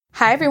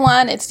Hi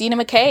everyone, it's Dina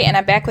McKay, and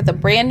I'm back with a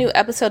brand new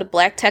episode of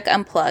Black Tech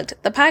Unplugged,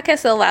 the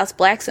podcast that allows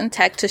Blacks in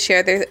tech to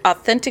share their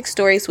authentic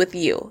stories with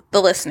you,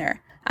 the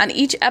listener. On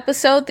each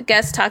episode, the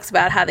guest talks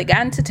about how they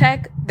got into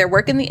tech, their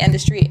work in the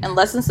industry, and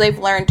lessons they've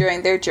learned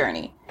during their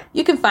journey.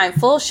 You can find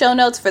full show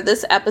notes for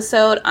this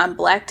episode on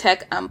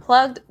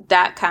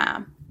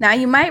blacktechunplugged.com. Now,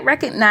 you might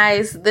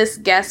recognize this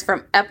guest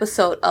from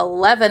episode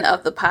 11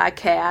 of the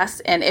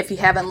podcast, and if you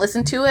haven't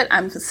listened to it,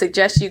 I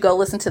suggest you go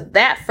listen to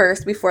that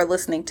first before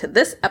listening to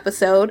this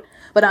episode.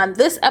 But on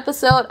this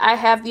episode, I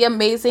have the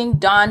amazing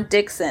Dawn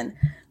Dickson.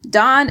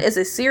 Dawn is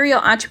a serial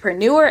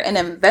entrepreneur and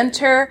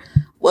inventor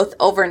with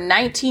over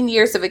 19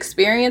 years of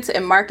experience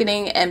in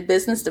marketing and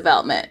business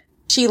development.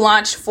 She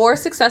launched 4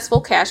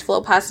 successful cash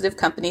flow positive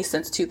companies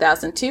since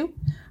 2002.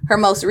 Her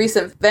most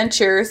recent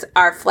ventures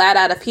are Flat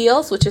Out of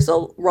Heels, which is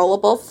a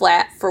rollable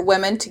flat for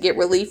women to get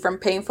relief from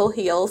painful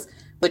heels,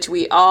 which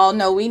we all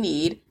know we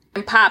need,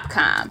 and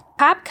Popcom.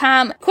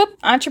 Popcom equips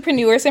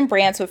entrepreneurs and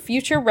brands with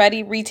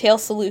future-ready retail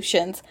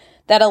solutions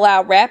that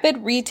allow rapid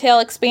retail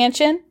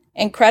expansion,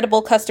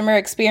 incredible customer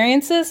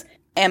experiences,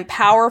 and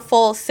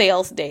powerful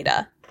sales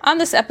data. On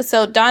this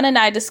episode, Dawn and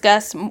I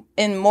discuss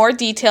in more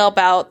detail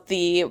about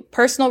the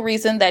personal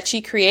reason that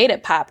she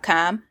created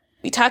Popcom.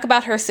 We talk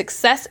about her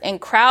success in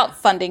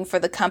crowdfunding for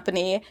the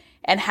company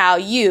and how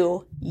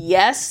you,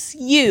 yes,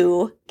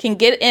 you, can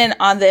get in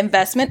on the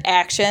investment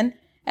action.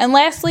 And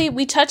lastly,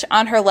 we touch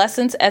on her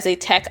lessons as a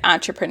tech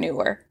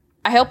entrepreneur.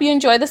 I hope you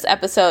enjoy this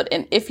episode,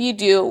 and if you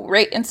do,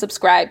 rate and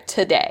subscribe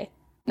today.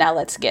 Now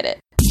let's get it.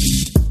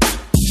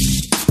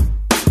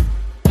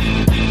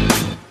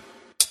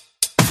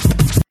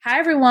 Hi,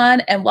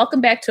 everyone, and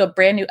welcome back to a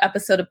brand new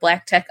episode of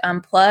Black Tech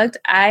Unplugged.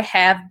 I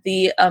have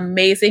the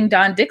amazing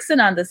Dawn Dickson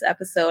on this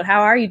episode.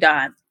 How are you,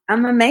 Dawn?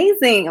 I'm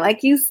amazing,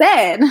 like you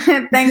said.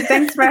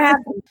 Thanks for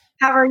having me.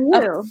 How are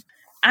you?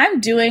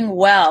 I'm doing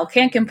well.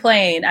 Can't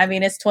complain. I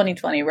mean, it's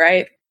 2020,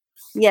 right?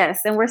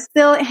 Yes, and we're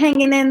still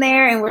hanging in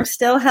there, and we're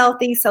still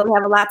healthy, so we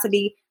have a lot to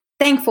be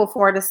thankful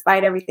for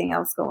despite everything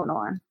else going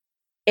on.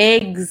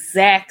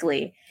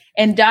 Exactly.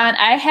 And Dawn,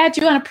 I had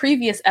you on a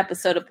previous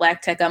episode of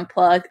Black Tech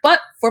Unplugged, but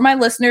for my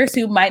listeners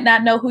who might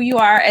not know who you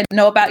are and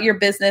know about your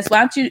business, why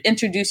don't you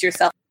introduce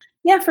yourself?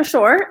 Yeah, for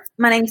sure.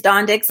 My name's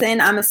Dawn Dickson.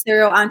 I'm a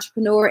serial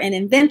entrepreneur and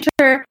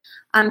inventor.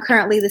 I'm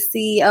currently the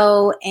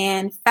CEO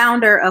and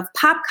founder of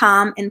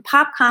Popcom, and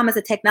Popcom is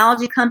a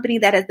technology company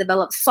that has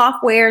developed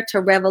software to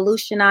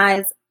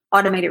revolutionize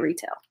automated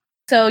retail.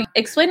 So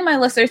explain to my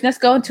listeners, let's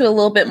go into a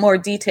little bit more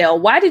detail.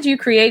 Why did you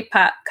create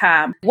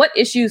Popcom? What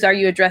issues are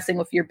you addressing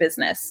with your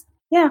business?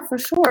 Yeah, for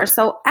sure.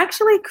 So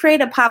actually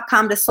created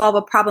Popcom to solve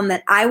a problem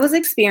that I was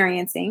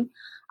experiencing.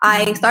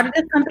 I started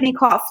a company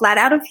called Flat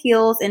Out of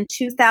Heels in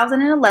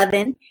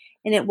 2011,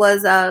 and it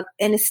was and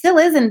it still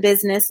is in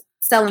business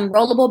selling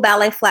rollable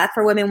ballet flat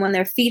for women when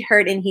their feet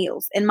hurt in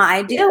heels. And my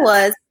idea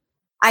was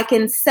I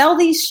can sell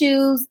these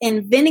shoes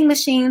in vending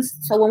machines,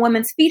 so when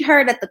women's feet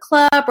hurt at the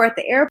club or at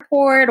the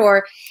airport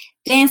or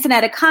dancing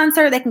at a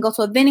concert, they can go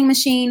to a vending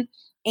machine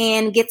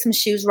and get some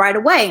shoes right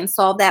away and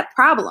solve that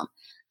problem.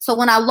 So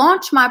when I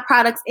launched my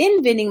products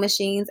in vending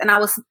machines and I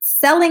was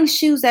selling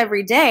shoes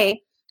every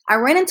day, I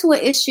ran into an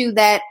issue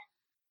that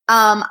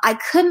I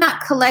could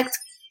not collect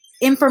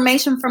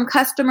information from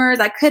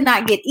customers. I could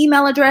not get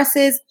email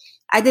addresses.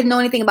 I didn't know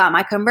anything about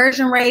my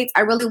conversion rates.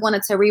 I really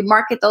wanted to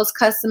remarket those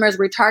customers,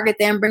 retarget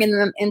them, bringing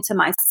them into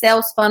my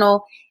sales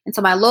funnel,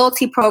 into my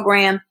loyalty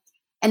program.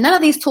 And none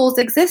of these tools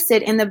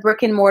existed in the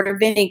brick and mortar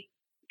vending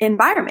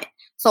environment.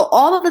 So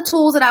all of the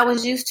tools that I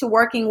was used to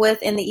working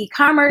with in the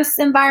e-commerce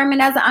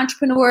environment as an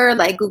entrepreneur,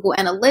 like Google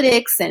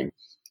Analytics and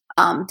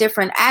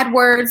different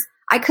AdWords,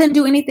 I couldn't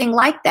do anything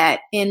like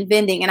that in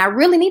vending. And I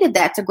really needed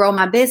that to grow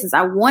my business.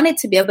 I wanted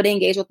to be able to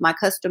engage with my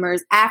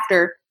customers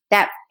after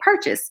that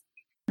purchase.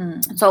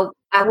 So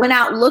I went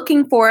out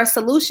looking for a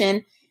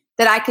solution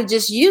that I could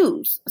just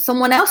use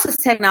someone else's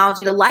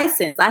technology to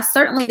license. I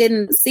certainly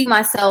didn't see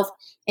myself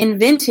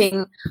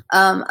inventing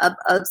a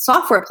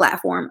software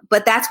platform,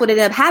 but that's what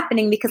ended up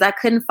happening because I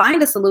couldn't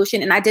find a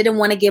solution and I didn't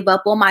want to give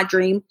up on my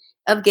dream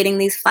of getting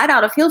these Flat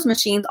Out of Heels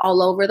machines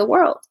all over the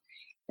world.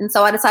 And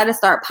so I decided to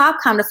start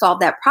Popcom to solve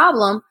that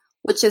problem,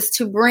 which is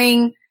to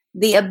bring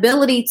the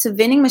ability to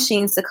vending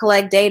machines to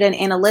collect data and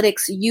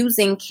analytics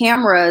using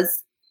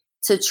cameras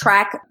to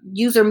track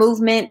user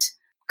movement,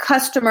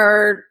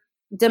 customer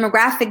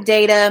demographic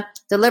data,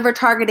 deliver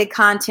targeted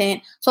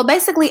content. So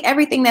basically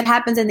everything that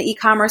happens in the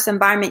e-commerce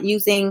environment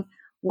using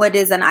what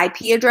is an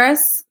IP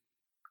address,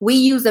 we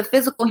use a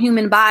physical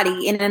human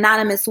body in an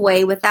anonymous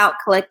way without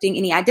collecting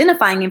any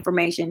identifying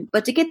information.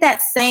 But to get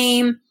that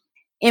same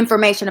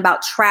information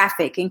about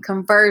traffic and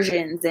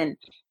conversions and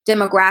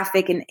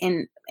demographic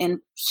and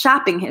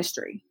shopping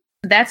history.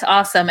 That's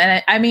awesome.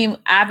 And I mean,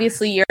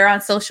 obviously you're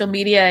on social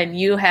media and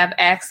you have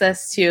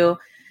access to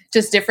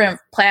just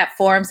different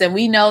platforms. And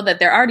we know that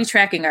they're already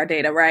tracking our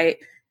data, right?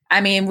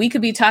 I mean, we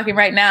could be talking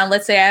right now, and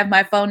let's say I have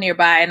my phone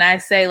nearby and I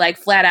say like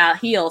Flat Out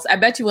Heels. I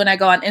bet you when I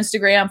go on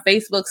Instagram,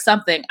 Facebook,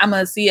 something, I'm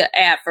going to see an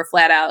ad for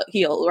Flat Out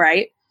Heel,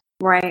 right?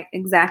 Right,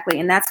 exactly.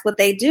 And that's what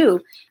they do.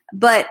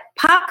 But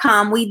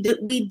PopCom, we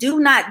do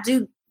not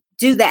do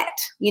that.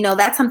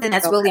 That's something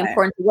that's really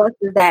important to us,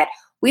 is that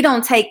we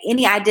don't take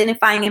any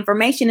identifying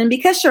information. And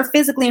because you're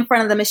physically in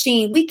front of the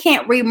machine, we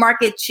can't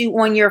remarket you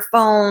on your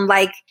phone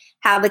like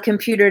how the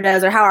computer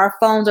does or how our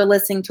phones are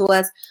listening to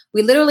us.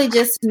 We literally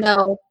just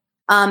know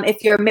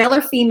if you're male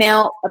or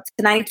female, up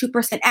to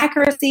 92%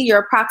 accuracy, your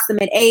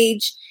approximate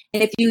age.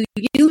 And if you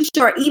use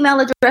your email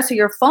address or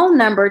your phone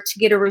number to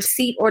get a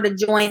receipt or to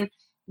join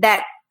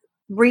that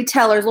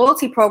retailer's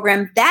loyalty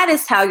program, that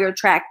is how you're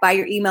tracked, by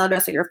your email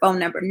address or your phone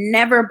number,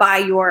 never by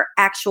your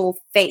actual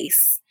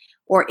face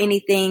or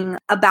anything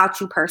about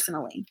you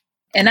personally.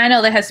 And I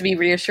know that has to be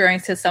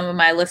reassuring to some of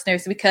my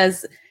listeners,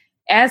 because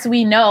as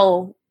we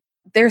know,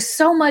 there's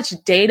so much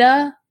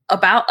data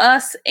about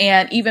us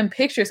and even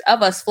pictures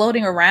of us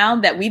floating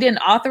around that we didn't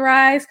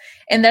authorize,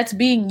 and that's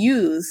being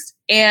used.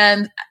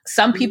 And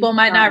some people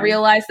might not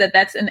realize that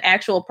that's an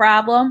actual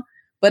problem,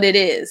 but it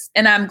is.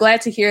 And I'm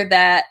glad to hear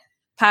that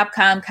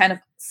PopCom kind of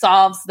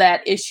solves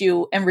that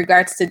issue in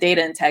regards to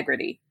data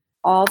integrity.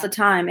 All the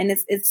time. And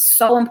it's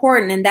so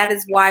important. And that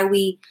is why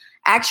we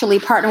actually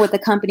partner with a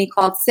company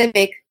called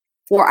Civic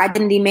for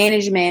identity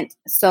management.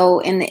 So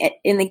in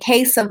the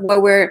case of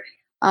where we're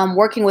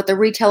working with a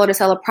retailer to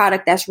sell a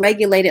product that's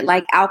regulated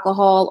like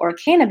alcohol or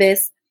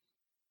cannabis,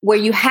 where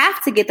you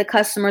have to get the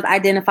customer's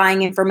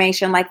identifying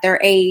information like their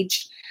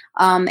age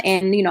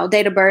and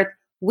date of birth,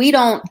 we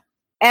don't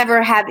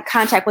ever have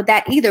contact with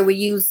that either. We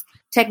use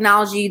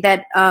technology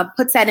that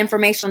puts that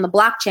information on the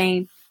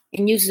blockchain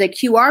and uses a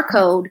QR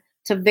code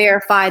to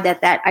verify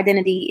that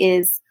identity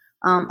is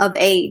of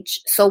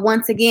age. So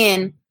once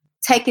again,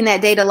 taking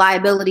that data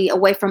liability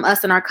away from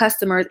us and our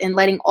customers and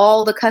letting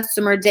all the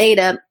customer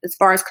data, as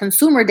far as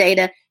consumer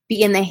data,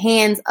 be in the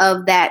hands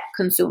of that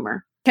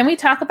consumer. Can we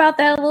talk about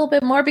that a little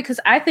bit more?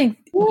 Because I think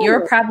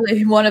you're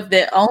probably one of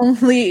the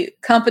only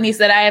companies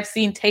that I have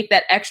seen take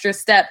that extra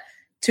step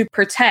to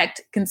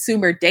protect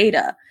consumer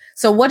data.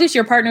 So what is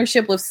your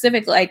partnership with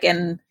Civic like?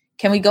 And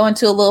can we go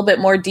into a little bit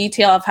more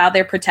detail of how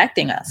they're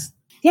protecting us?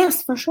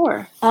 Yes, for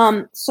sure.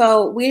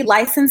 So we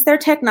license their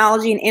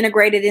technology and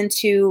integrate it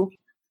into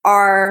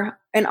our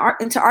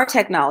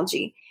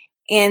technology.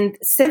 And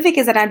Civic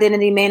is an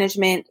identity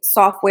management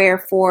software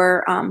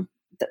for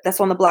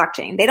that's on the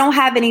blockchain. They don't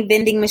have any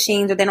vending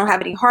machines or they don't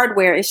have any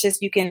hardware. It's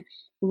just you can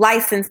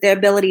license their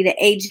ability to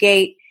age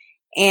gate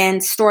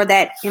and store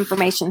that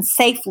information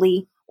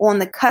safely on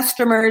the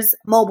customer's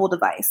mobile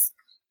device.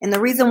 And the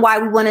reason why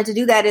we wanted to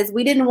do that is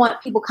we didn't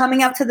want people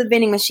coming up to the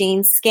vending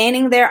machine,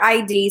 scanning their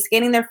ID,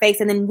 scanning their face,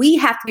 and then we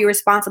have to be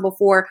responsible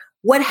for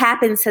what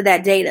happens to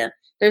that data.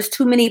 There's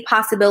too many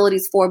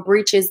possibilities for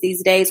breaches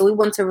these days. So we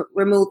want to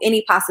remove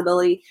any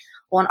possibility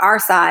on our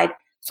side.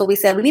 So we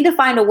said we need to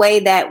find a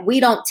way that we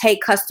don't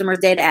take customers'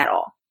 data at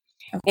all.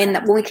 Okay. And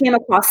when we came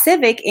across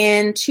Civic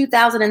in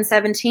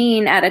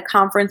 2017 at a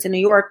conference in New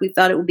York, we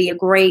thought it would be a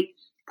great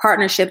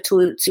partnership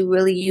to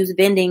really use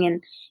vending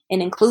and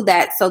include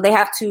that. So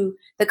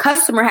the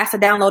customer has to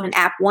download an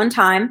app one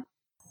time.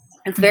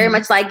 It's very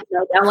much like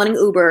downloading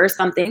Uber or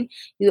something.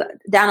 You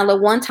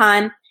download one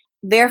time,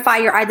 verify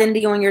your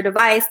identity on your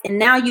device, and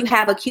now you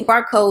have a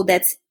QR code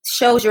that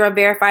shows you're a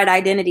verified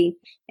identity.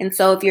 And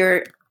so if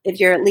you're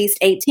at least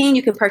 18,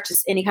 you can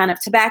purchase any kind of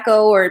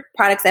tobacco or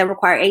products that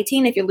require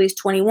 18. If you're at least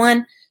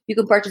 21, you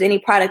can purchase any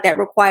product that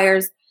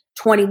requires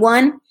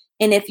 21.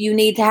 And if you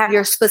need to have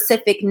your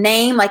specific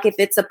name, like if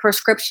it's a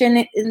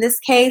prescription in this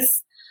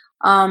case,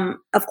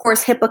 of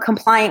course, HIPAA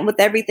compliant with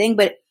everything,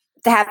 but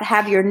to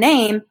have your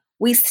name,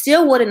 we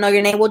still wouldn't know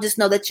your name. We'll just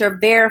know that you're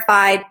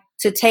verified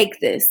to take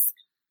this.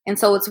 And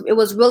so it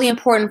was really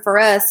important for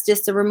us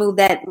just to remove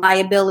that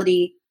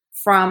liability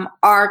from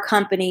our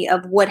company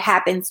of what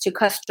happens to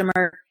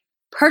customer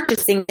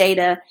purchasing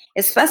data,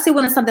 especially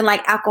when it's something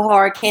like alcohol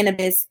or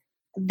cannabis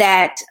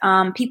that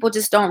people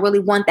just don't really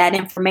want that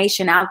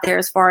information out there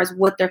as far as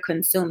what they're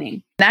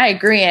consuming. And I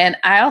agree. And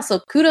I also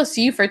kudos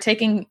to you for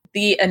taking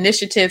the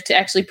initiative to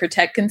actually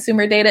protect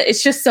consumer data.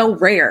 It's just so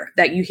rare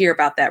that you hear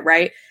about that,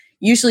 right?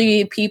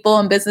 Usually people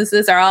and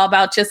businesses are all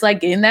about just like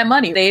getting that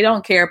money. They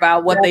don't care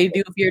about what they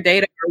do with your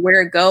data or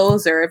where it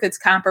goes or if it's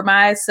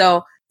compromised.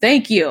 So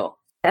thank you.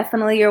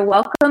 Definitely, you're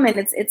welcome. And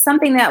it's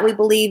something that we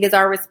believe is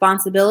our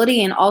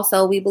responsibility. And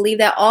also we believe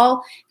that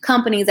all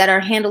companies that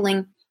are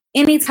handling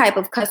any type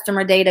of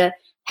customer data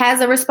has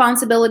a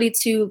responsibility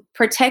to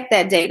protect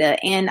that data.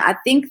 And I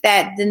think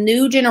that the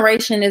new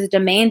generation is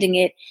demanding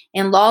it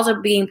and laws are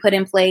being put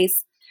in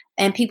place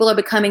and people are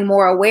becoming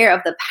more aware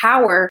of the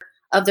power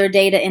of their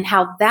data and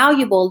how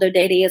valuable their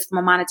data is from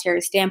a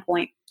monetary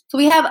standpoint. So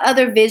we have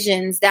other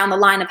visions down the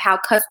line of how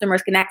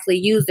customers can actually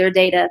use their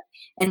data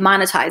and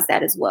monetize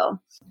that as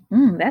well.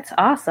 That's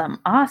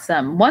awesome.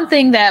 Awesome. One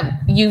thing that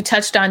you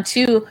touched on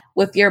too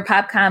with your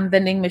PopCom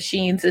vending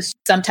machines is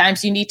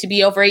sometimes you need to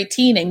be over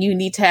 18 and you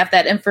need to have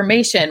that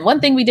information. One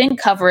thing we didn't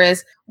cover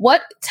is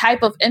what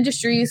type of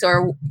industries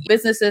or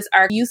businesses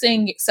are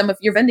using some of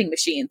your vending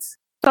machines.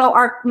 So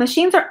our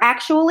machines are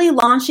actually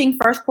launching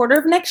first quarter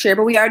of next year,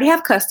 but we already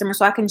have customers,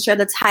 so I can share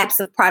the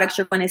types of products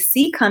you're going to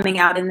see coming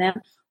out in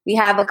them. We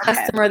have a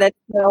customer that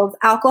sells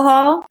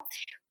alcohol.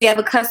 We have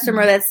a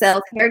customer that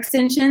sells hair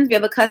extensions. We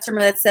have a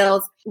customer that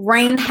sells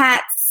rain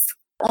hats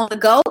on the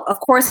go. Of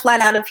course,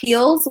 Flat Out of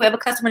Heels. We have a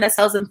customer that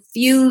sells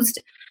infused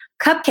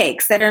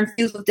cupcakes that are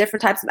infused with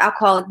different types of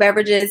alcoholic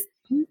beverages.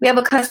 We have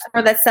a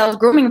customer that sells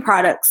grooming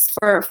products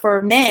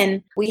for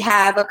men. We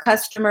have a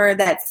customer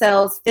that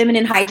sells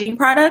feminine hygiene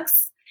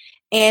products.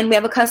 And we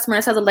have a customer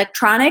that sells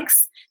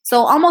electronics.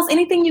 So almost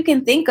anything you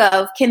can think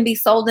of can be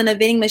sold in a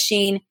vending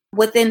machine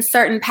within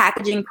certain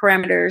packaging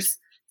parameters.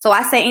 So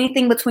I say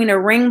anything between a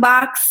ring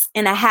box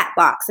and a hat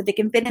box. If it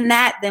can fit in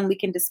that, then we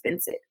can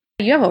dispense it.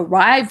 You have a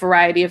wide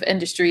variety of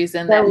industries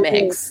in that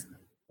mix.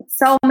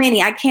 So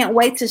many. I can't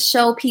wait to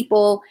show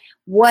people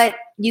what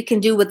you can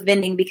do with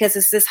vending because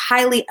it's just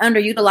highly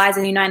underutilized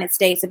in the United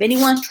States. If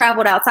anyone's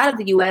traveled outside of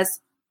the U.S.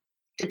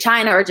 to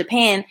China or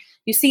Japan,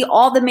 you see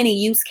all the many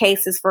use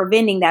cases for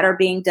vending that are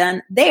being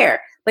done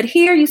there. But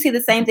here you see the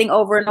same thing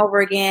over and over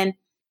again.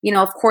 You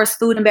know, of course,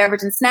 food and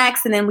beverage and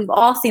snacks. And then we've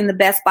all seen the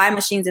Best Buy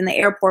machines in the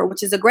airport,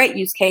 which is a great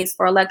use case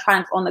for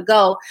electronics on the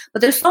go.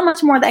 But there's so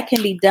much more that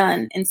can be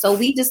done. And so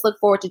we just look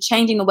forward to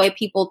changing the way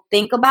people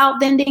think about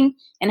vending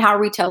and how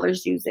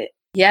retailers use it.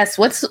 Yes.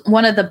 What's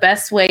one of the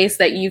best ways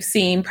that you've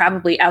seen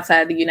probably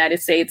outside of the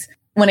United States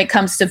when it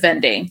comes to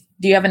vending?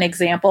 Do you have an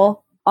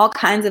example? All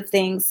kinds of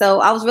things. So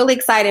I was really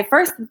excited.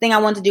 First, the thing I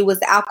wanted to do was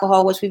the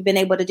alcohol, which we've been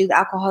able to do the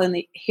alcohol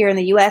here in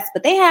the U.S.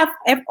 But they have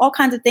all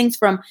kinds of things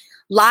from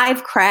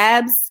live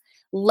crabs,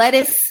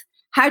 lettuce,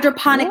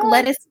 hydroponic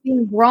lettuce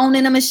being grown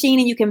in a machine,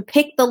 and you can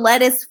pick the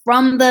lettuce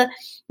from the,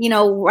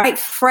 right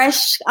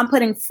fresh. I'm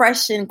putting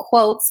fresh in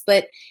quotes,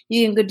 but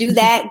you can do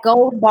that.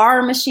 Gold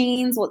bar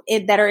machines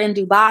that are in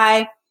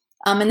Dubai.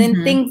 And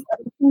then things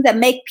that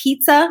make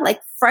pizza, like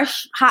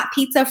fresh hot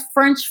pizza,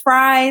 French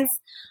fries.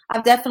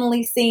 I've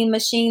definitely seen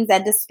machines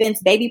that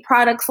dispense baby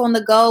products on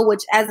the go,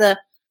 which as a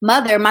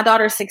mother, my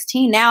daughter's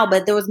 16 now,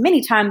 but there was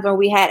many times where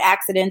we had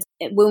accidents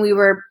when we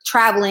were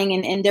traveling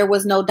and there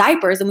was no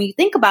diapers. And when you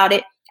think about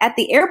it, at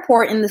the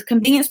airport, in the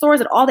convenience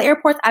stores, at all the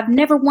airports, I've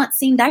never once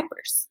seen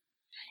diapers.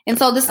 And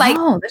so just like,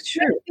 that's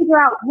true. Figure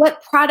out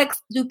what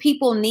products do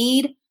people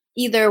need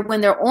either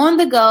when they're on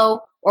the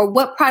go or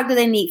what product do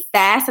they need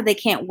fast that they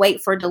can't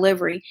wait for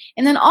delivery.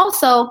 And then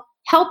also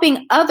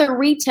helping other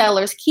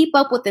retailers keep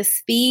up with the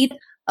speed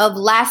of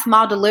last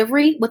mile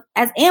delivery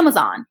as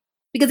Amazon.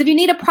 Because if you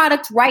need a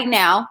product right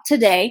now,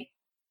 today,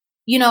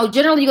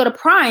 generally you go to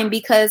Prime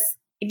because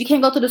if you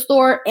can't go to the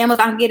store,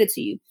 Amazon can get it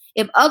to you.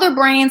 If other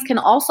brands can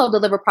also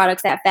deliver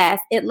products that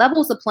fast, it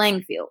levels the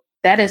playing field.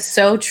 That is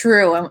so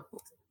true.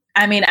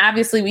 I mean,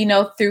 obviously we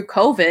know through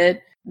COVID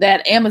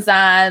that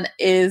Amazon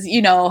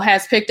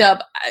has picked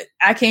up,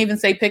 I can't even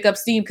say pick up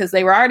steam because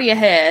they were already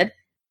ahead.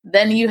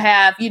 Then you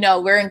have,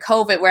 we're in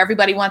COVID where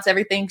everybody wants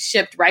everything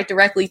shipped right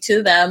directly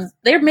to them.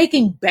 They're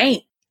making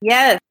bank.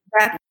 Yes.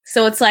 Exactly.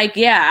 So it's like,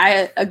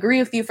 I agree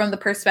with you from the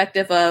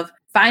perspective of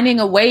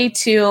finding a way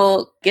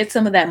to get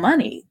some of that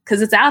money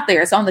because it's out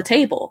there. It's on the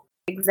table.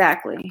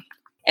 Exactly.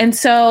 And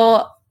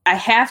so I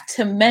have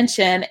to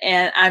mention,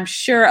 and I'm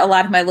sure a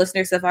lot of my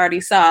listeners have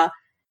already saw,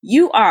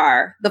 you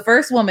are the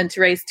first woman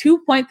to raise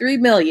 $2.3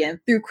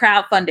 million through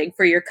crowdfunding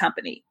for your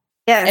company.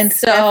 Yes. And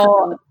so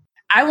definitely.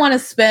 I want to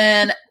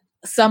spend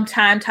some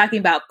time talking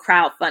about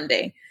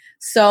crowdfunding.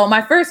 So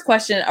my first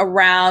question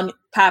around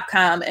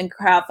PopCom and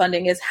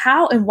crowdfunding is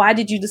how and why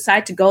did you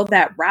decide to go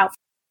that route?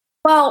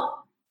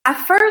 Well, I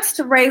first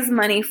raised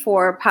money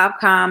for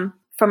PopCom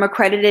from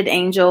accredited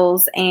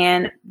angels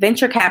and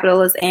venture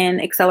capitalists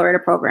and accelerator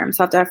programs.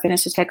 So after I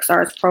finished the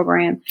TechStars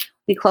program,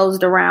 we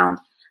closed a round.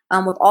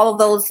 With all of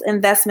those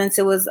investments,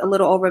 it was a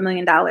little over $1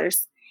 million.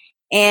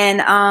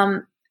 And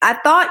I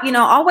thought, I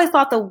always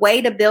thought the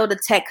way to build a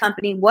tech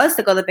company was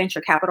to go the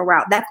venture capital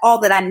route. That's all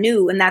that I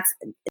knew. And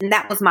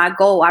that was my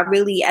goal. I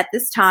really, at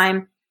this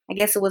time, I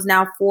guess it was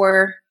now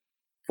 4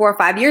 or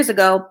 5 years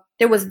ago,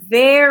 there was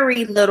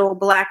very little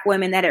Black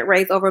women that had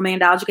raised over $1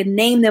 million. You could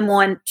name them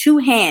on 2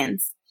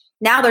 hands.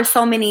 Now there's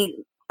so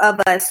many of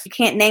us, you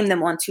can't name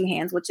them on 2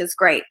 hands, which is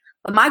great.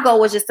 But my goal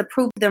was just to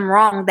prove them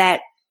wrong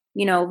that,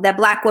 that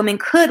Black women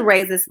could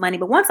raise this money.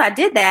 But once I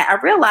did that,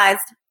 I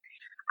realized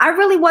I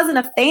really wasn't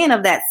a fan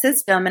of that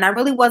system. And I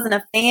really wasn't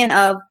a fan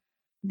of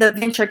the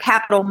venture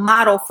capital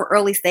model for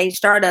early stage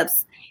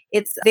startups.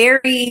 It's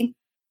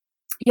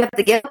you have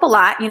to give up a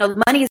lot.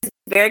 The money is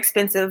very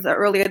expensive the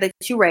earlier that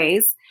you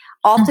raise.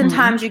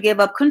 Oftentimes you give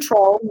up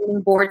control,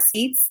 meaning board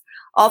seats.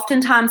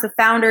 Oftentimes the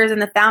founders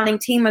and the founding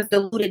team is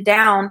diluted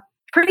down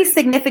pretty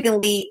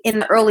significantly in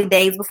the early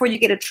days before you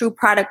get a true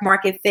product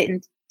market fit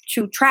and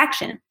true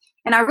traction.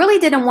 And I really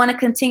didn't want to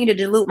continue to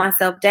dilute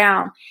myself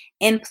down.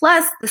 And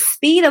plus, the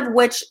speed of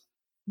which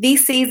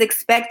VCs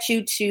expect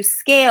you to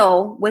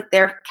scale with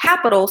their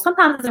capital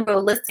sometimes isn't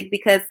realistic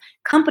because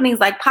companies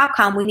like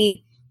PopCom, we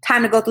need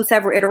time to go through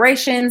several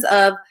iterations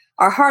of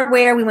our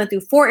hardware. We went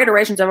through 4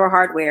 iterations of our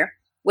hardware,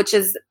 which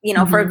is,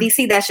 for a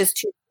VC, that's just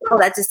too slow.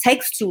 That just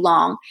takes too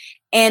long.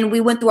 And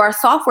we went through our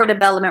software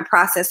development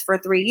process for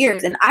 3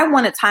 years. And I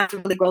wanted time to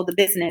really grow the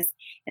business.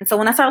 And so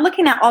when I started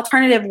looking at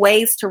alternative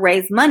ways to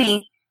raise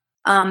money,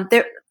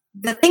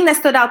 the thing that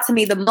stood out to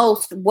me the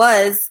most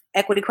was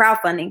equity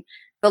crowdfunding.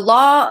 The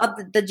law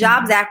of the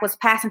Jobs Act was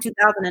passed in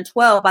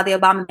 2012 by the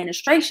Obama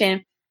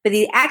administration, but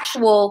the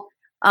actual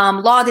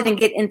law didn't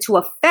get into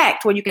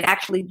effect where you could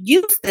actually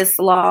use this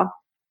law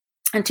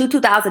until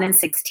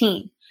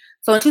 2016.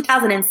 So in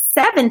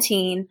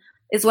 2017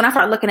 is when I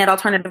started looking at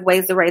alternative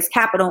ways to raise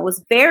capital. It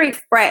was very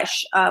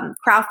fresh.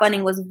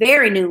 Crowdfunding was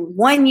very new,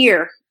 1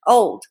 year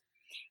old.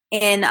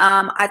 And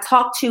I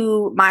talked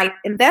to my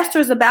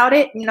investors about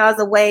it, as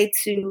a way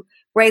to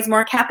raise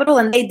more capital,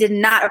 and they did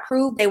not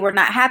approve. They were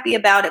not happy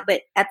about it.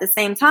 But at the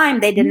same time,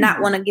 they did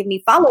not want to give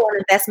me follow-on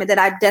investment that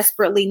I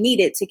desperately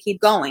needed to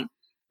keep going.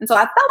 And so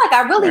I felt like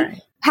I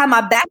really had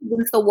my back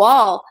against the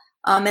wall,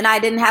 and I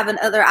didn't have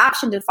another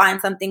option to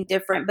find something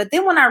different. But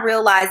then when I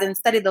realized and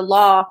studied the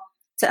law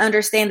to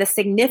understand the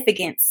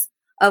significance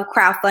of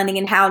crowdfunding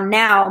and how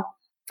now,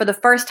 for the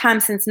first time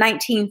since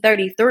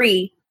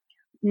 1933,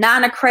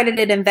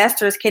 non-accredited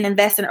investors can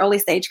invest in early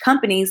stage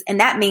companies. And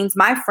that means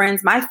my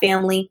friends, my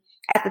family,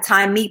 at the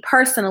time, me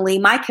personally,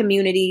 my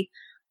community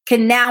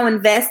can now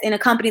invest in a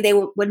company they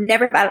would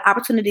never have had an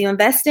opportunity to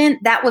invest in.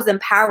 That was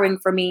empowering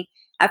for me.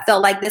 I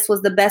felt like this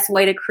was the best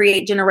way to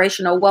create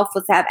generational wealth,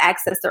 was to have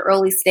access to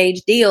early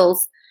stage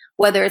deals,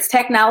 whether it's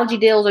technology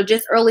deals or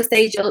just early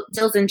stage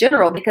deals in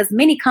general, because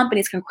many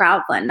companies can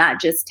crowdfund, not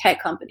just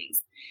tech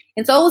companies.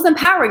 And so it was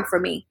empowering for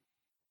me.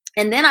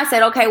 And then I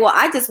said, okay, well,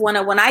 I just want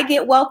to, when I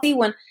get wealthy,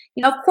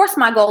 of course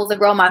my goal is to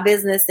grow my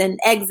business and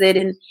exit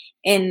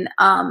and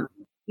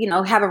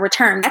have a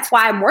return. That's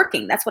why I'm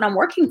working. That's what I'm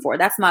working for.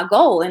 That's my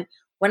goal. And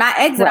when I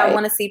exit, I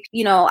want to see,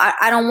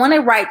 I don't want to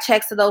write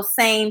checks to those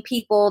same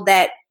people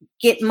that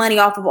get money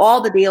off of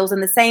all the deals,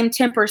 and the same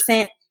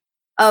 10%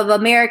 of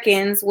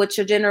Americans, which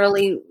are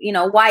generally,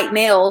 white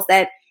males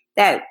that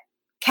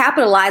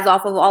capitalize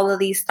off of all of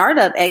these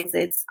startup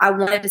exits. I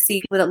wanted to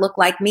see people that look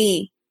like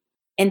me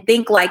and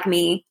think like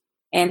me.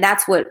 And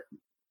that's what,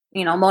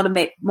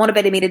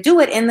 motivated me to do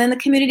it. And then the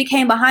community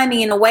came behind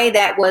me in a way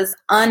that was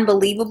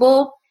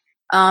unbelievable.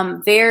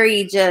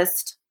 Very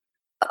just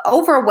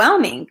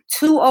overwhelming.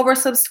 2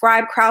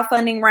 oversubscribed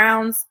crowdfunding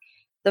rounds.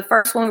 The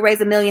first one we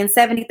raised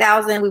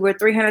 $1,070,000. We were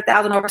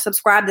 300,000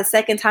 oversubscribed. The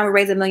second time we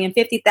raised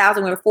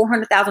 $1,050,000. We were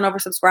 400,000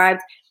 oversubscribed.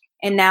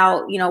 And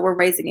now, we're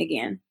raising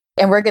again.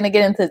 And we're going to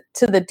get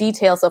into the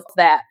details of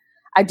that.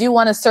 I do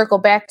want to circle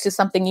back to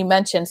something you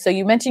mentioned. So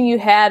you mentioned you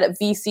had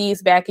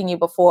VCs backing you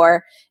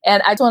before,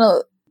 and I just want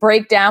to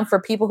break down for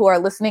people who are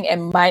listening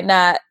and might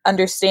not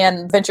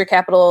understand venture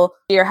capital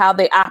or how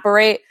they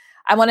operate.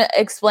 I want to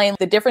explain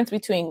the difference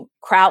between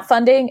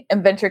crowdfunding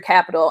and venture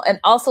capital. And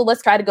also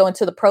let's try to go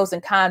into the pros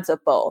and cons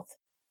of both.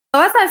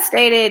 So as I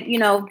stated,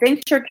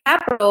 venture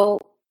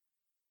capital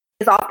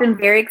is often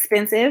very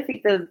expensive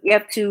because you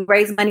have to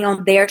raise money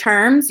on their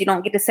terms. You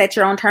don't get to set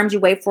your own terms. You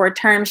wait for a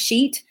term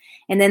sheet,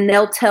 and then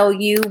they'll tell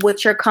you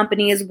what your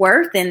company is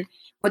worth and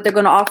what they're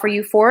going to offer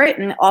you for it.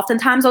 And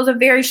oftentimes those are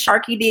very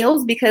sharky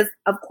deals because,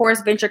 of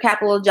course, venture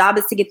capital job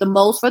is to get the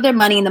most for their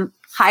money and the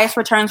highest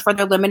returns for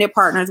their limited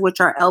partners, which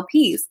are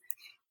LPs.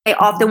 They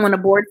often want a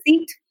board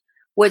seat,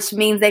 which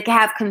means they can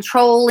have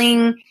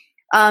controlling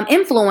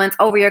influence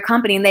over your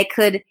company. And they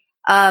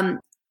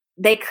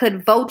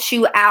could vote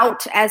you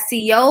out as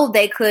CEO.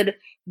 They could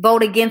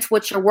vote against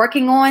what you're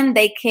working on.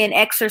 They can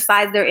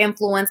exercise their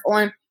influence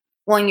on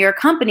your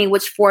company,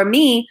 which for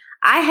me,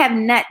 I have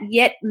not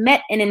yet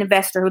met an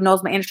investor who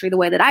knows my industry the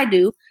way that I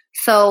do.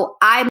 So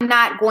I'm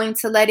not going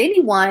to let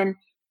anyone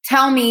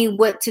tell me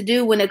what to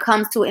do when it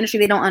comes to an industry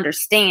they don't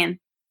understand.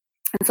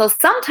 And so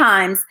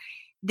sometimes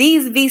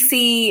these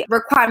VC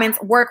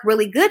requirements work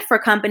really good for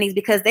companies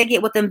because they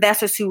get with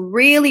investors who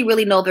really,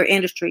 really know their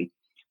industry.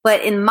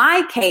 But in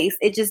my case,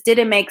 it just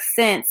didn't make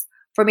sense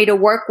for me to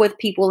work with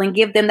people and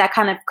give them that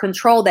kind of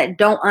control that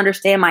don't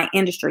understand my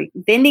industry.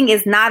 Vending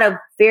is not a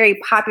very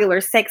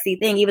popular, sexy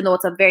thing, even though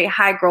it's a very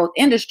high growth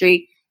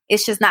industry.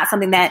 It's just not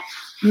something that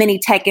many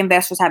tech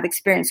investors have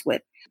experience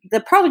with. The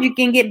problem, you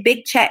can get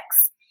big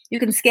checks. You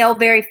can scale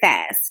very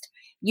fast.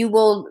 You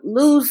will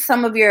lose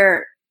some of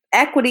your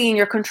equity and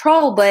your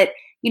control, but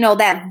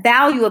that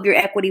value of your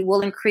equity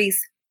will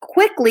increase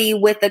quickly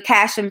with the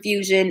cash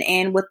infusion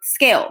and with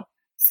scale.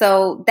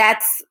 So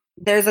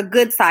there's a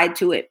good side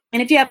to it.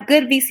 And if you have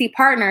good VC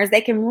partners,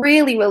 they can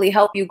really, really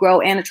help you grow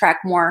and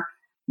attract more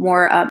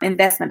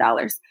investment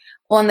dollars.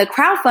 On the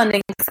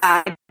crowdfunding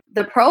side,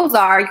 the pros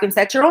are you can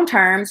set your own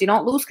terms. You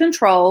don't lose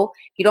control.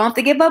 You don't have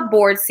to give up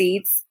board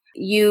seats.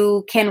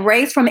 You can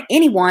raise from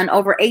anyone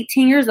over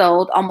 18 years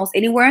old, almost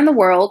anywhere in the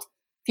world.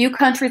 Few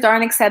countries are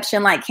an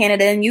exception like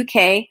Canada and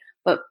UK,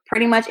 but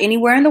pretty much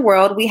anywhere in the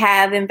world. We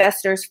have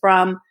investors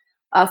from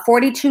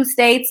 42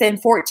 states and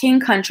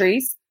 14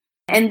 countries.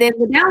 And then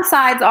the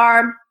downsides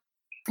are,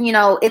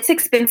 it's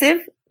expensive.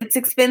 It's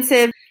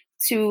expensive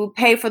to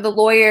pay for the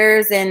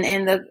lawyers and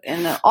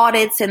the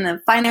audits and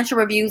the financial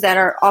reviews that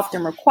are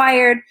often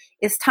required.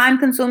 It's time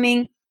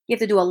consuming. You have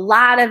to do a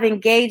lot of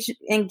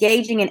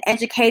engaging and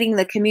educating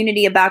the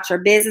community about your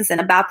business and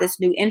about this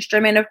new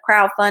instrument of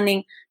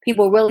crowdfunding.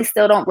 People really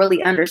still don't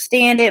really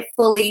understand it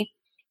fully.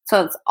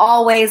 So it's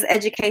always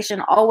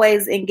education,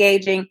 always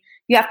engaging.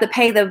 you have to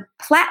pay the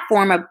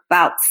platform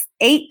about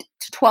 8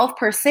 to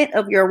 12%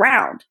 of your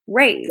round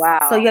raise.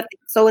 Wow.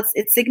 So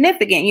it's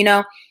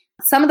significant.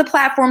 Some of the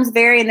platforms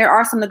vary and there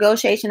are some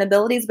negotiation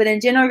abilities, but in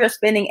general, you're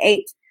spending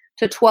 8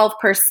 to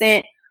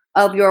 12%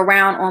 of your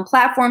round on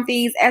platform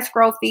fees,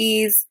 escrow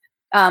fees,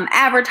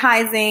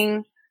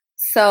 advertising.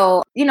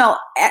 So,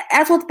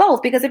 as with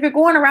both, because if you're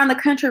going around the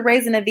country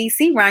raising a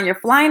VC round, you're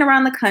flying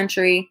around the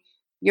country,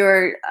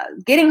 you're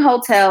getting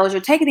hotels,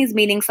 you're taking these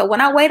meetings. So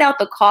when I weighed out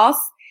the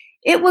costs,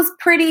 it was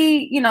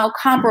pretty,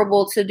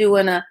 comparable to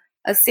doing a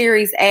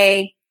Series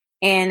A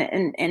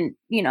and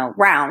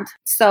round.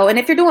 So, and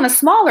if you're doing a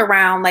smaller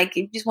round, like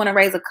you just want to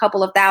raise a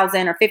couple of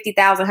thousand or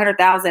 50,000,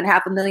 100,000,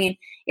 $500,000,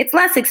 it's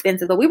less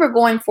expensive. But we were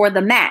going for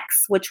the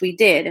max, which we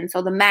did. And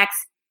so the max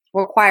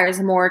requires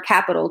more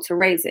capital to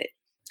raise it.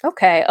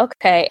 Okay.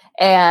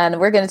 And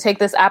we're going to take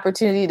this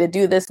opportunity to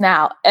do this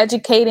now,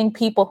 educating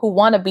people who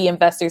want to be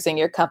investors in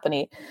your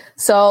company.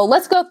 So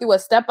let's go through a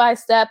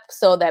step-by-step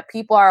so that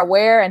people are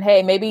aware. And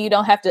hey, maybe you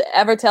don't have to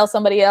ever tell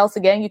somebody else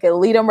again. You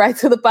can lead them right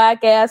to the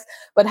podcast,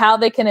 but how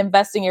they can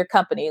invest in your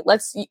company.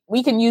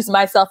 We can use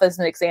myself as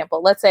an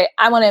example. Let's say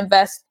I want to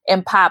invest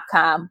in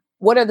PopCom.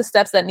 What are the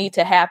steps that need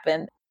to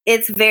happen?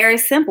 It's very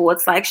simple.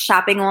 It's like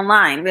shopping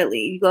online, really.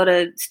 You go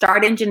to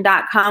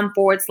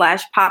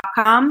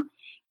startengine.com/PopCom.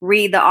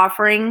 Read the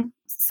offering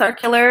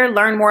circular,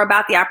 learn more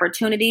about the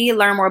opportunity,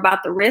 learn more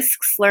about the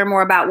risks, learn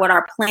more about what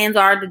our plans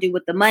are to do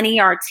with the money,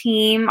 our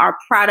team, our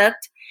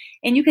product.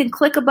 And you can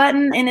click a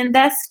button and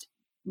invest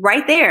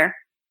right there.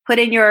 Put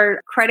in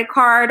your credit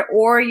card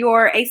or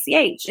your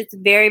ACH. It's a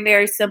very,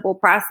 very simple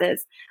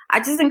process. I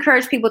just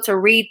encourage people to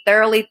read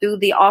thoroughly through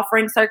the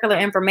offering circular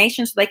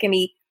information so they can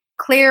be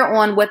clear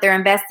on what they're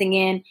investing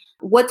in,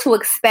 what to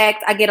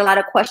expect. I get a lot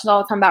of questions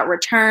all the time about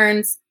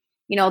returns.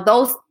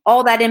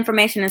 All that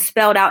information is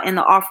spelled out in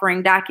the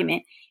offering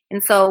document.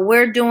 And so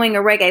we're doing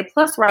a Reg A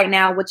Plus right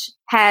now, which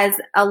has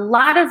a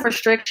lot of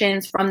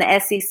restrictions from the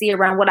SEC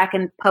around what I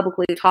can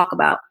publicly talk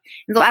about.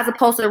 And so as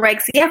opposed to Reg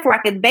CF, where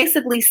I could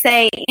basically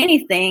say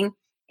anything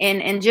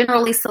and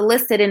generally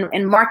solicit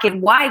and market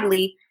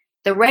widely,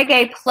 the Reg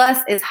A Plus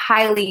is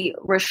highly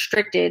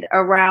restricted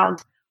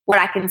around what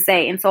I can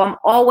say. And so I'm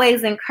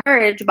always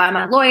encouraged by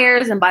my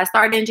lawyers and by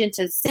Start Engine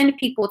to send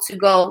people to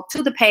go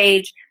to the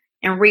page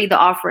and read the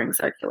offering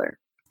circular.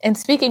 And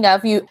speaking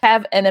of, you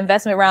have an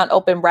investment round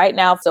open right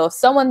now. So if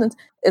someone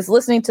is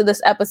listening to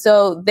this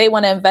episode, they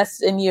want to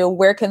invest in you,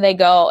 where can they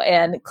go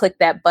and click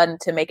that button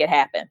to make it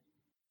happen?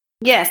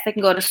 Yes, they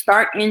can go to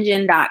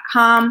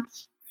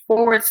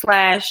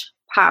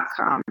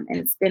startengine.com/PopCom. And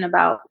it's been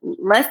about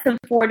less than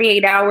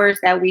 48 hours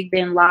that we've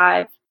been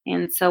live.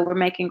 And so we're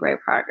making great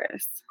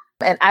progress.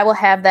 And I will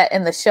have that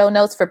in the show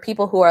notes for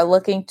people who are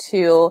looking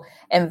to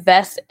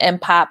invest in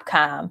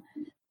PopCom.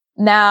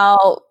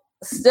 Now,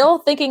 still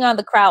thinking on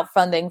the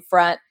crowdfunding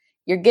front,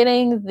 you're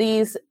getting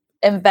these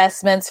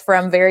investments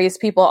from various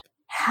people.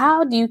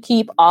 How do you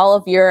keep all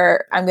of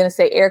your, I'm going to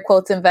say air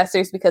quotes,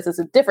 investors, because it's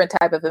a different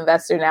type of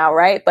investor now,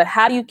 right? But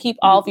how do you keep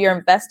all of your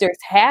investors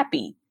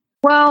happy?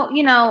 Well,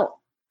 I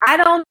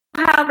don't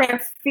know how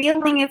they're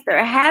feeling if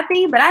they're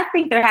happy, but I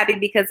think they're happy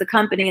because the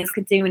company is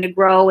continuing to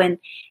grow and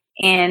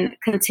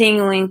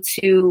continuing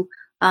to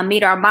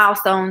meet our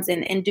milestones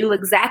and do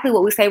exactly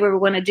what we say we were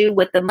going to do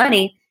with the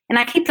money. And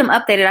I keep them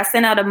updated. I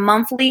send out a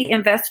monthly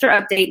investor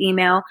update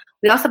email.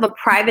 We also have a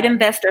private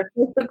investor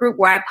Facebook group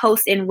where I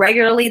post in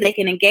regularly. They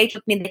can engage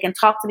with me. They can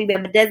talk to me. We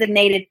have a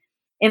designated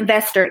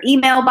investor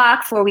email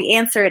box where we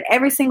answer it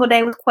every single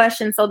day with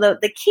questions. So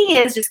the key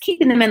is just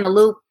keeping them in the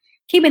loop,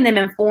 keeping them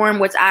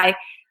informed, which I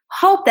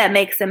hope that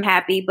makes them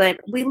happy.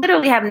 But we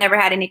literally have never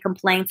had any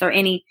complaints or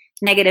any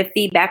negative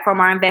feedback from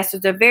our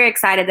investors. They're very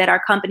excited that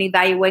our company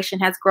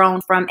valuation has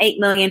grown from $8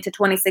 million to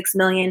 $26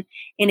 million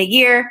in a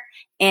year.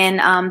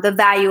 And the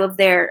value of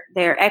their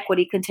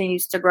equity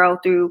continues to grow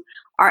through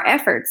our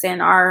efforts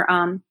and our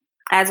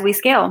as we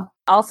scale.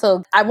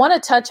 Also, I want to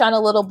touch on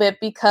a little bit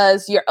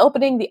because you're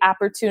opening the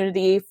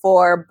opportunity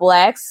for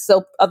Blacks,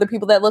 so other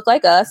people that look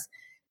like us,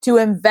 to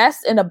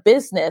invest in a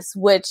business,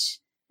 which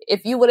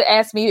if you would have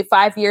asked me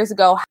 5 years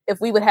ago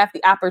if we would have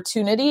the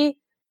opportunity,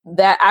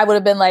 that I would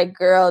have been like,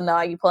 girl,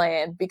 no, you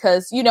playing.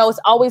 Because, it's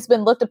always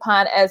been looked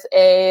upon as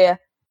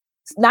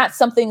not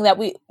something that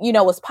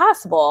was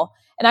possible.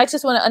 And I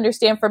just want to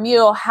understand from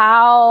you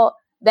how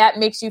that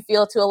makes you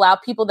feel to allow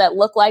people that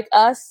look like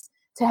us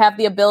to have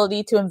the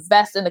ability to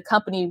invest in a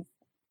company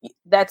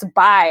that's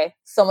by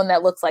someone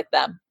that looks like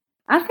them.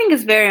 I think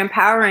it's very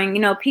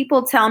empowering.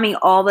 People tell me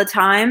all the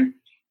time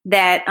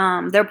that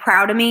they're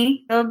proud of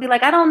me. They'll be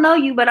like, I don't know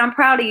you, but I'm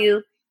proud of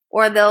you.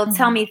 Or they'll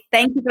tell me,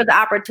 thank you for the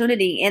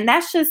opportunity. And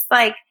that's just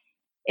like,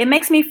 it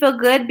makes me feel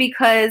good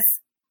because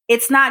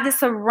it's not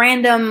just a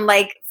random,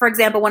 like, for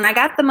example, when I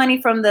got the money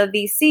from the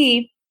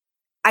VC,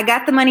 I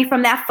got the money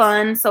from that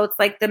fund. So it's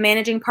like the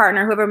managing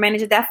partner, whoever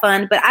manages that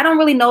fund. But I don't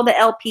really know the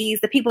LPs,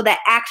 the people that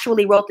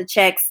actually wrote the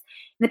checks,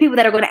 and the people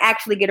that are going to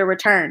actually get a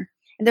return.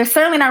 And they're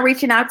certainly not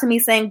reaching out to me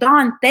saying,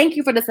 Dawn, thank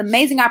you for this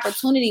amazing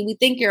opportunity. We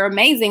think you're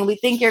amazing. We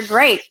think you're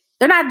great.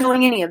 They're not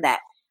doing any of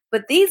that.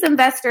 But these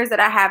investors that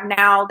I have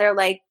now, they're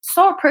like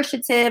so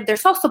appreciative. They're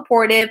so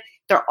supportive.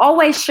 They're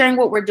always sharing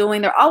what we're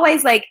doing. They're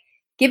always like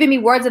giving me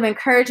words of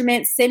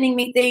encouragement, sending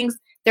me things.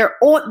 Their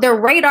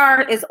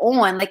radar is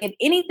on. Like if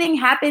anything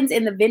happens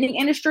in the vending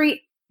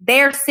industry,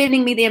 they're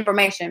sending me the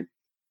information.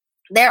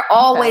 They're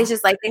always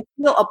just like, they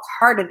feel a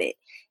part of it.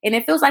 And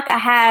it feels like I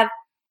have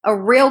a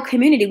real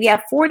community. We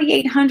have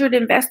 4,800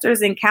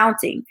 investors and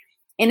counting.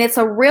 And it's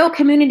a real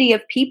community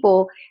of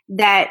people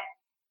that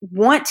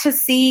want to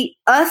see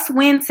us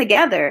win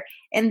together.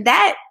 And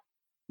that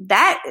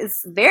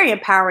is very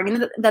empowering.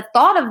 And the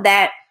thought of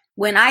that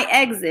when I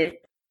exit,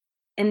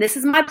 and this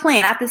is my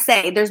plan, I have to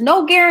say, there's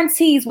no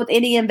guarantees with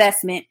any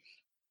investment.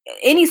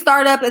 Any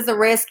startup is a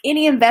risk.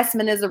 Any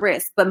investment is a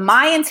risk. But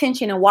my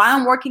intention and why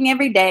I'm working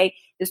every day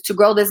is to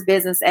grow this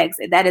business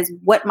exit. That is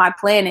what my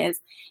plan is.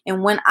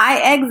 And when I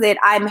exit,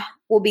 I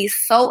will be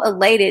so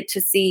elated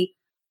to see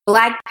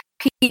Black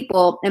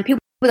people and people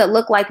that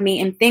look like me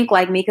and think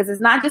like me, because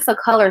it's not just a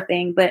color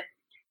thing, but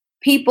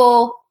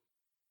people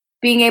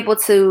being able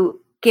to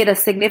get a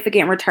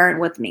significant return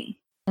with me.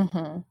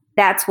 Mm-hmm.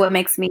 That's what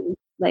makes me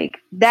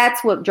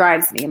that's what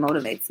drives me and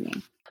motivates me.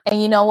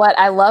 And you know what?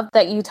 I love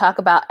that you talk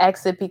about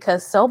exit,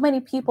 because so many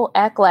people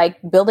act like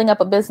building up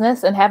a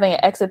business and having an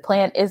exit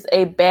plan is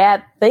a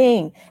bad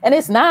thing. And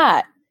it's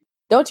not.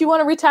 Don't you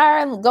want to retire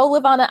and go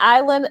live on an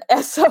island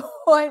at some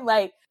point?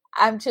 Like,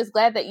 I'm just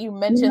glad that you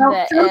mentioned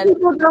that. Some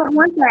people don't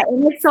want that,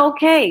 and it's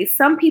okay.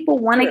 Some people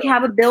want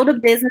to build a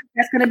business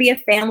that's going to be a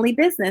family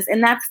business,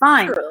 and that's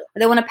fine. True.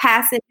 They want to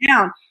pass it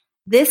down.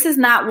 This is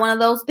not one of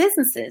those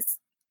businesses.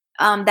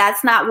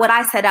 That's not what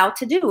I set out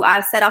to do. I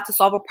set out to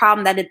solve a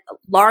problem that a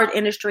large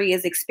industry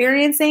is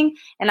experiencing.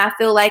 And I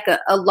feel like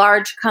a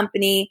large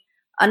company,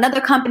 another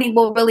company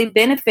will really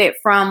benefit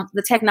from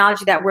the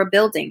technology that we're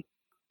building.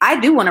 I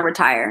do want to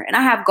retire and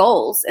I have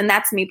goals, and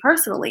that's me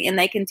personally, and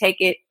they can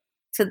take it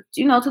to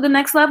the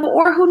next level,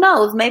 or who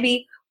knows,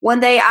 maybe one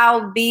day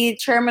I'll be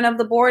chairman of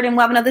the board and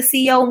we'll have another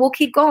CEO and we'll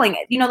keep going.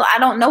 I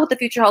don't know what the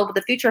future holds, but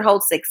the future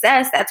holds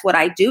success. That's what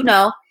I do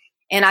know.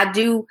 And I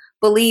do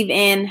believe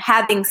in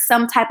having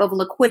some type of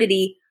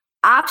liquidity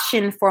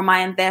option for my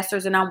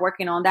investors, and I'm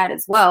working on that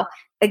as well.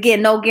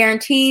 Again, no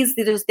guarantees.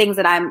 These are things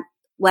that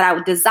what I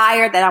would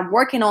desire, that I'm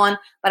working on,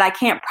 but I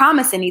can't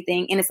promise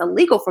anything. And it's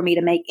illegal for me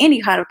to make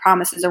any kind of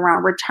promises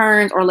around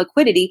returns or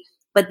liquidity,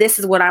 but this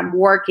is what I'm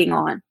working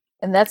on.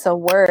 And that's a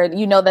word,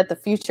 that the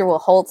future will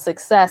hold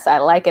success. I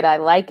like it. I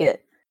like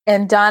it.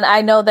 And Dawn,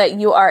 I know that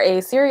you are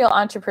a serial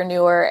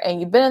entrepreneur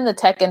and you've been in the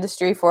tech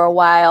industry for a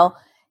while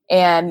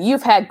and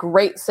you've had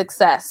great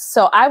success.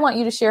 So I want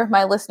you to share with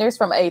my listeners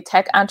from a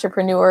tech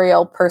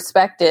entrepreneurial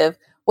perspective,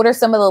 what are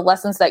some of the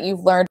lessons that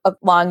you've learned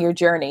along your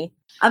journey?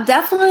 I've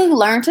definitely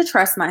learned to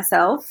trust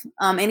myself.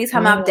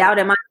 Anytime I've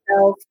doubted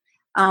myself,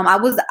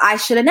 I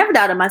should have never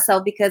doubted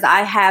myself, because I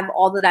have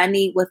all that I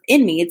need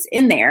within me. It's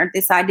in there.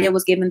 This idea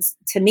was given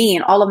to me,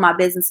 and all of my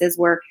businesses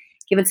were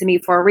given to me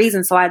for a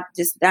reason. So I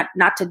just,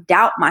 not to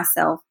doubt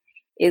myself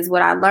is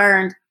what I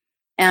learned.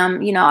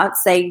 I'd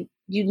say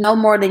you know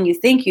more than you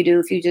think you do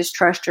if you just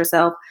trust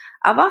yourself.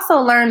 I've also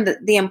learned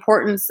the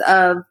importance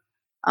of,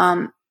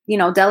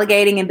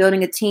 delegating and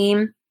building a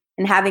team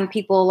and having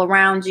people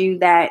around you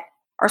that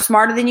are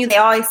smarter than you. They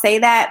always say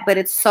that, but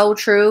it's so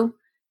true.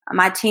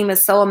 My team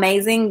is so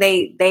amazing.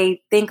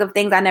 They think of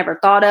things I never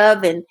thought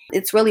of, and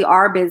it's really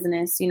our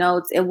business.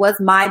 It was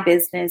my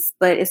business,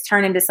 but it's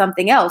turned into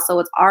something else. So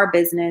it's our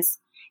business.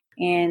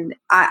 And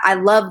I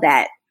love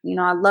that.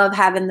 I love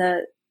having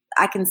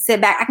I can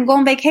sit back, I can go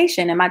on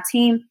vacation, and my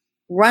team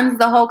runs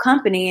the whole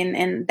company.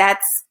 And it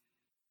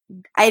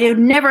would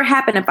never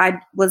happen if I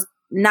was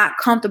not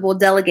comfortable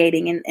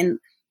delegating and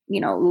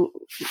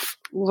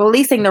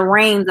releasing the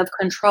reins of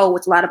control,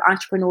 which a lot of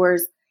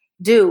entrepreneurs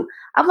do.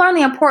 I've learned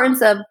the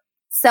importance of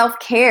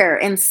self-care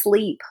and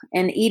sleep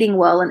and eating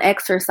well and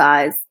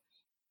exercise.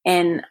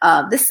 And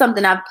this is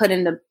something I've put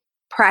into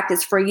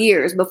practice for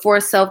years before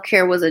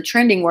self-care was a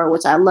trending word,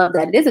 which I love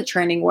that it is a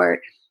trending word.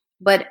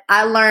 But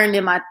I learned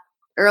in my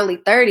early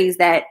 30s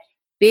that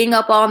being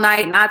up all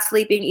night, not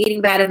sleeping,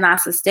 eating bad is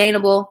not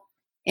sustainable.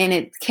 And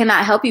it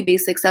cannot help you be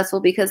successful,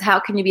 because how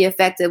can you be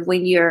effective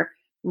when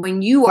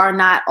you are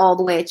not all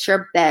the way at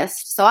your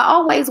best? So I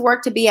always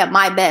work to be at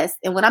my best.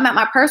 And when I'm at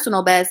my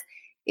personal best,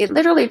 it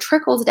literally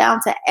trickles down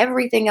to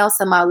everything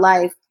else in my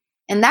life.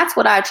 And that's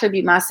what I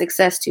attribute my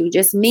success to.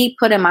 Just me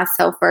putting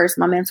myself first,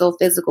 my mental,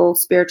 physical,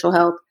 spiritual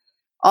health,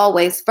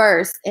 always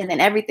first. And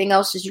then everything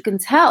else, as you can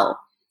tell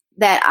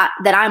that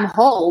I'm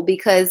whole,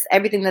 because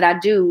everything that I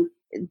do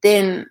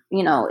then,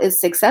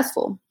 is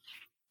successful.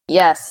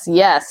 Yes.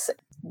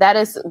 That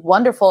is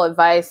wonderful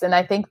advice. And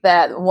I think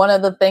that one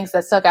of the things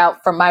that stuck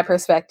out from my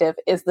perspective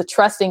is the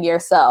trusting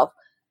yourself.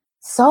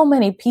 So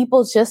many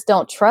people just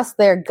don't trust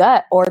their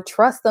gut or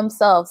trust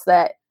themselves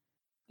that,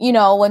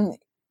 when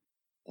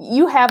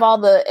you have all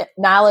the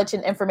knowledge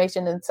and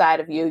information inside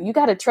of you, you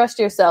got to trust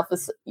yourself.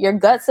 If your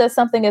gut says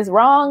something is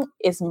wrong,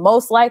 it's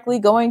most likely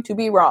going to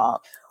be wrong.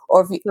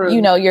 Or if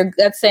your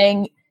gut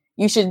saying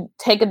you should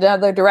take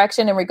another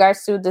direction in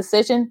regards to a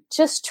decision,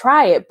 just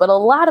try it. But a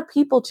lot of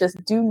people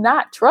just do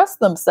not trust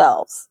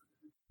themselves.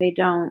 They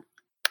don't.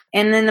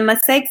 And then the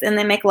mistakes, and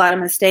they make a lot of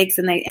mistakes,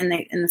 and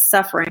the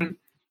suffering.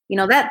 You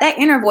know, that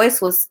inner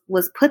voice was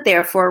put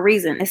there for a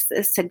reason.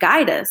 It's to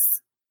guide us.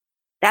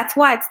 That's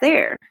why it's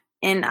there.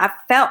 And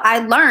I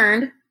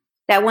learned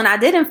that when I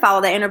didn't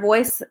follow that inner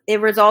voice, it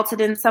resulted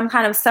in some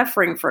kind of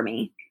suffering for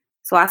me.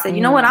 So I said,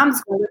 you know what? I'm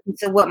just going to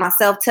listen to what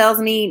myself tells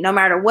me, no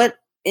matter what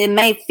it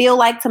may feel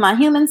like to my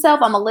human self.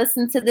 I'm going to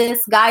listen to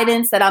this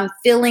guidance that I'm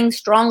feeling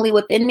strongly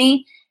within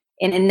me,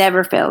 and it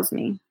never fails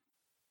me.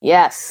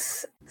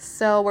 Yes.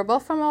 So we're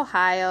both from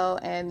Ohio,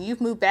 and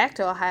you've moved back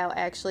to Ohio,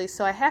 actually.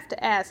 So I have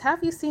to ask, how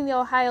have you seen the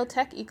Ohio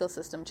tech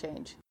ecosystem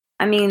change?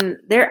 I mean,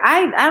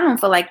 I don't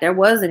feel like there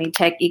was any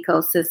tech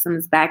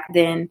ecosystems back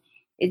then.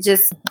 It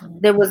just,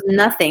 there was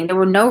nothing. There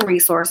were no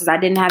resources. I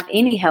didn't have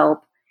any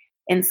help.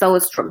 And so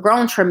it's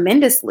grown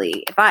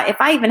tremendously. If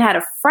I even had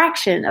a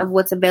fraction of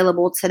what's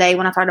available today,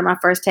 when I started my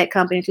first tech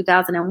company in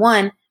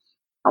 2001,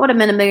 I would have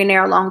been a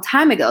millionaire a long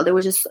time ago.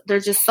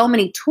 There's just so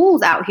many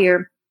tools out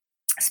here,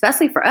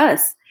 especially for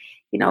us,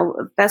 you know,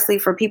 especially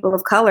for people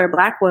of color,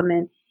 Black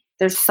women.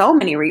 There's so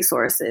many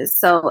resources.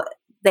 So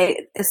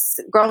it's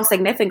grown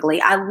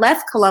significantly. I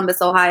left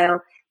Columbus,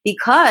 Ohio,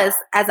 because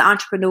as an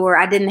entrepreneur,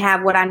 I didn't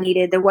have what I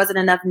needed. There wasn't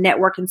enough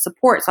networking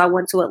support. So I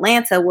went to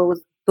Atlanta, where it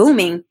was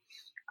booming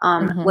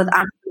with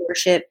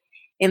entrepreneurship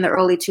in the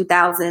early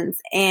 2000s.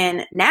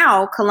 And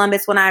now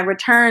Columbus, when I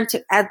returned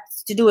to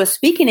do a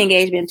speaking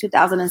engagement in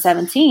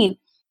 2017,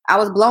 I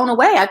was blown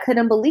away. I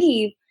couldn't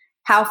believe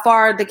how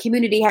far the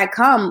community had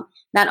come,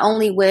 not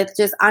only with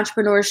just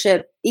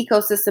entrepreneurship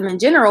ecosystem in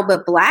general,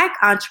 but Black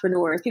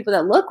entrepreneurs, people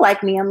that look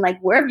like me. I'm like,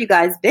 where have you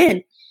guys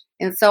been?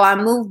 And so I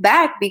moved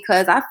back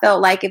because I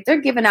felt like if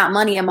they're giving out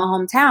money in my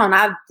hometown,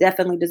 I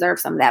definitely deserve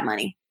some of that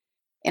money.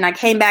 And I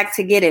came back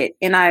to get it.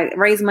 And I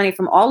raised money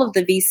from all of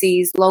the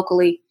VCs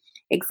locally,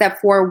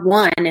 except for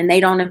one, and they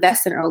don't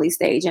invest in early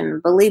stage.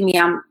 And believe me,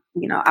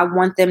 I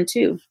want them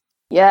to.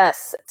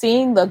 Yes.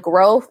 Seeing the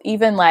growth,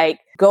 even like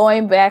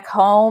going back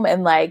home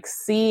and like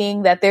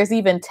seeing that there's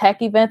even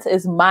tech events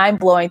is mind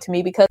blowing to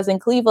me, because in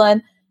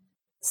Cleveland,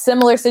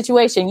 similar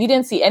situation. You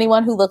didn't see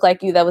anyone who looked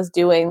like you that was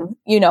doing,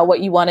 what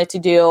you wanted to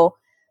do.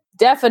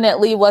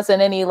 Definitely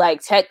wasn't any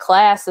like tech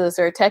classes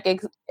or tech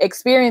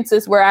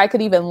experiences where I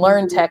could even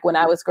learn tech when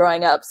I was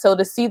growing up. So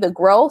to see the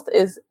growth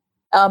is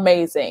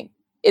amazing.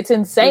 It's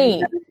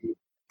insane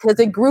because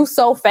it grew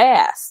so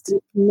fast.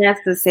 It's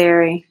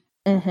necessary.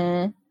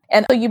 Mm-hmm.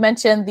 And so you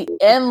mentioned the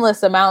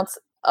endless amounts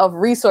of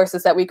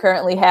resources that we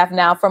currently have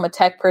now from a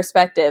tech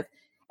perspective.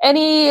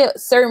 Any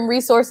certain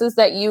resources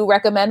that you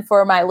recommend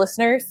for my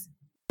listeners?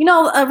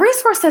 A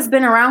resource that's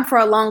been around for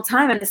a long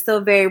time and is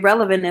still very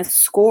relevant is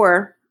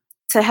SCORE,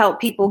 to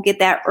help people get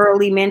that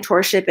early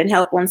mentorship and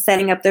help on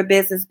setting up their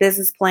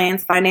business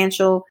plans,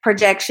 financial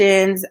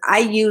projections. I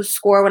used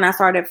SCORE when I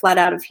started Flat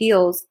Out of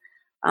Heels.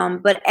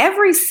 But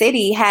every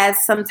city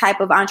has some type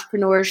of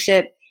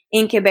entrepreneurship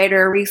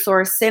incubator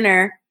resource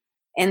center.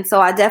 And so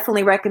I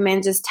definitely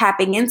recommend just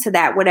tapping into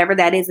that, whatever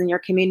that is in your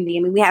community.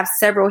 I mean, we have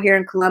several here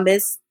in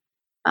Columbus,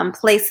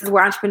 places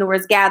where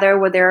entrepreneurs gather,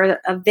 where there are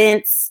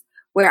events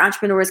where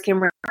entrepreneurs can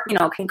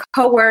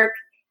co-work.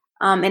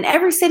 And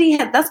every city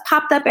that's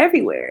popped up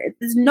everywhere.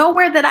 There's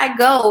nowhere that I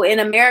go in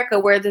America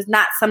where there's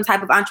not some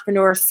type of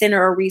entrepreneur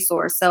center or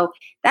resource. So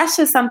that's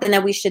just something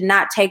that we should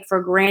not take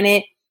for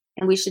granted,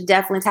 and we should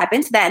definitely tap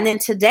into that. And then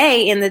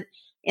today, in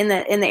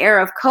the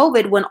era of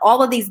COVID, when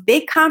all of these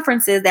big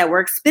conferences that were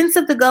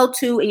expensive to go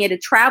to, and you had to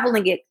travel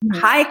and get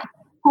high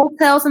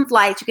hotels and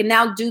flights, you can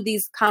now do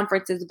these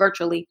conferences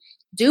virtually.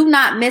 Do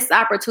not miss the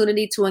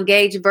opportunity to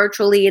engage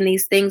virtually in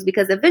these things,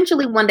 because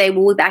eventually one day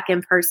we'll be back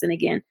in person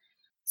again.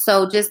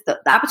 So just the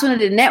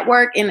opportunity to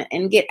network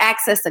and get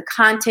access to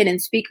content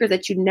and speakers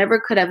that you never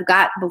could have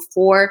got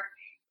before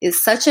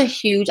is such a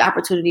huge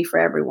opportunity for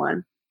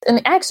everyone.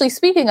 And actually,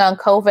 speaking on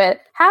COVID,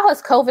 how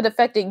has COVID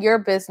affected your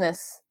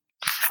business?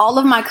 All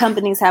of my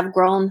companies have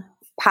grown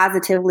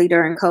positively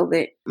during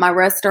COVID. My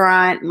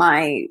restaurant,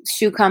 my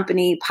shoe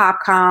company,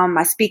 Popcom,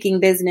 my speaking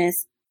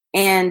business.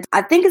 And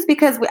I think it's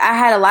because I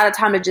had a lot of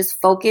time to just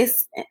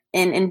focus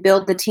and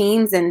build the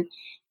teams, and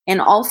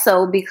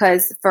also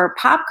because for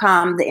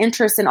Popcom, the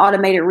interest in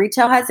automated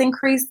retail has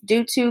increased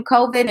due to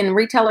COVID and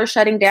retailers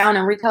shutting down,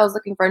 and retailers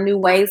looking for new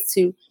ways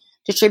to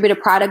distribute a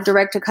product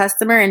direct to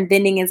customer. And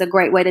vending is a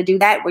great way to do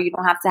that, where you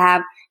don't have to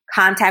have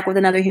contact with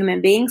another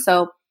human being.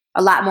 So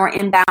a lot more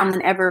inbound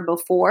than ever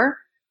before.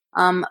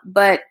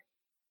 But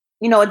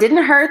it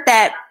didn't hurt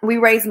that we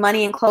raised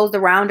money and closed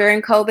around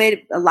during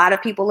COVID. A lot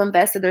of people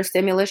invested their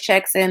stimulus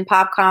checks in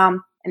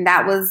Popcom, and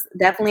that was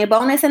definitely a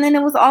bonus. And then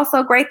it was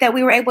also great that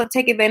we were able to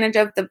take advantage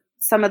of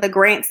some of the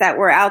grants that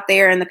were out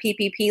there and the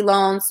PPP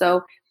loans.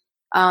 So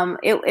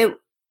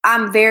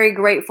I'm very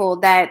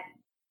grateful that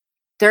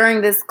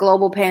during this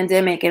global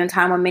pandemic, in a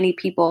time when many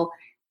people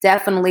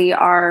definitely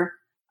are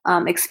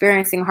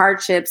experiencing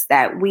hardships,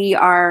 that we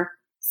are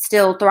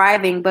still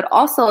thriving. But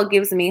also it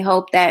gives me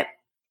hope that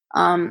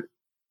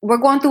we're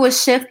going through a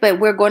shift, but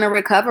we're going to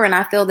recover. And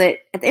I feel that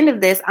at the end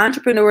of this,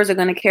 entrepreneurs are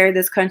going to carry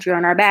this country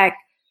on our back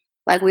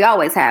like we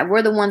always have.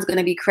 We're the ones going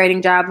to be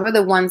creating jobs. We're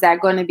the ones that are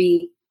going to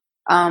be,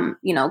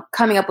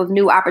 coming up with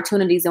new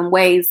opportunities and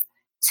ways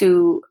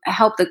to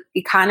help the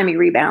economy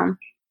rebound.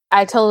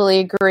 I totally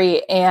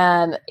agree.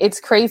 And it's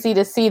crazy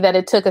to see that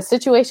it took a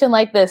situation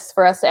like this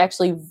for us to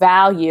actually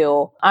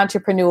value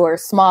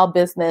entrepreneurs, small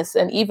business,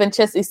 and even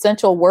just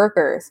essential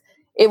workers.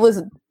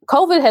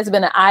 COVID has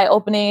been an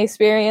eye-opening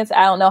experience.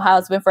 I don't know how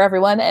it's been for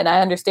everyone. And I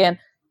understand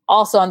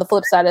also on the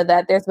flip side of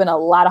that, there's been a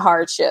lot of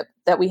hardship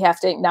that we have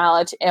to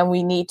acknowledge, and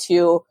we need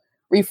to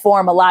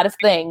reform a lot of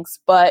things.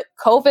 But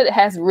COVID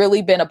has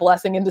really been a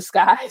blessing in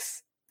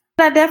disguise.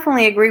 I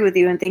definitely agree with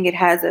you and think it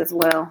has as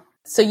well.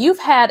 So you've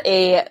had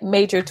a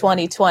major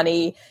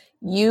 2020.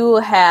 You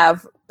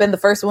have been the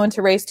first one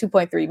to raise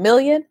 $2.3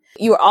 million.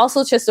 You were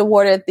also just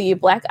awarded the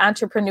Black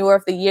Entrepreneur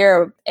of the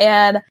Year.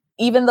 And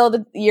even though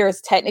the year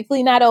is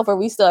technically not over,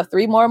 we still have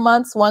 3 more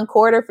months, 1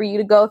 quarter for you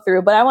to go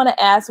through. But I want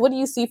to ask, what do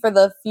you see for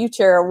the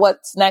future?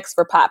 What's next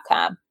for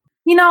PopCom?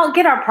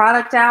 Get our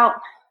product out.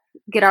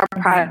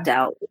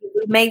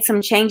 We've made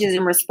some changes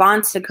in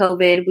response to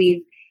COVID.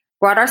 We've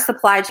brought our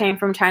supply chain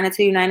from China to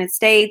the United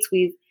States.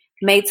 We've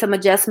made some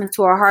adjustments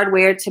to our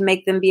hardware to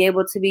make them be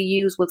able to be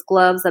used with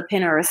gloves, a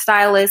pen, or a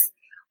stylus.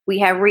 We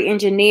have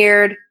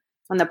re-engineered,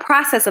 on the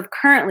process of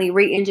currently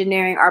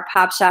re-engineering our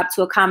pop shop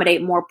to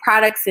accommodate more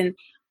products and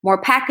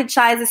more package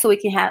sizes so we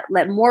can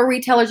let more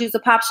retailers use the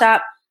pop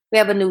shop. We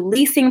have a new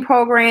leasing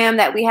program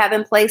that we have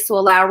in place to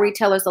allow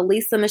retailers to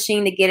lease the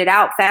machine to get it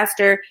out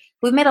faster.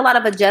 We've made a lot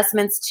of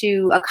adjustments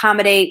to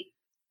accommodate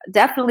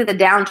definitely the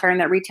downturn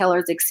that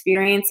retailers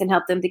experience and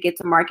help them to get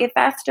to market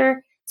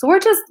faster. So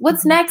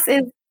what's next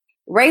is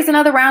raise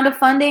another round of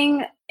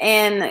funding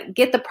and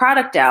get the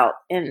product out.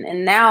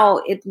 And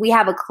now we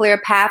have a clear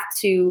path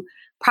to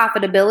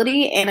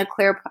profitability and a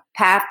clear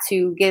path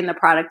to getting the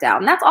product out.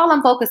 And that's all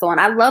I'm focused on.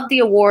 I love the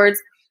awards.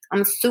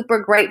 I'm super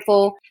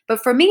grateful.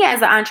 But for me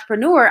as an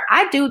entrepreneur,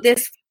 I do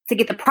this to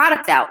get the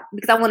product out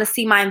because I want to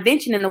see my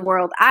invention in the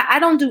world. I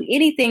don't do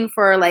anything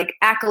for like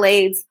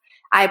accolades.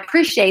 I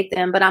appreciate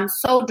them, but I'm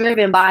so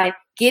driven by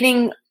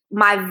getting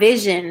my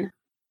vision,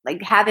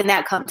 like having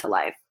that come to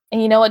life.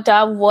 And you know what,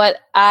 Dom, what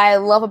I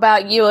love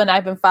about you, and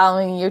I've been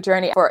following your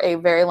journey for a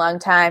very long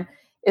time,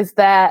 is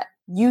that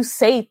you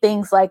say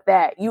things like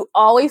that. You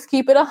always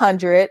keep it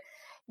 100.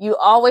 You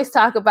always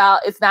talk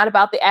about, it's not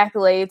about the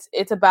accolades,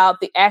 it's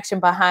about the action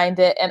behind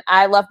it. And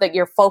I love that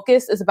your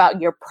focus is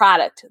about your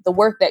product, the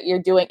work that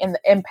you're doing and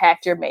the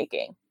impact you're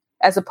making,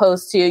 as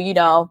opposed to,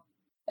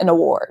 an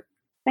award.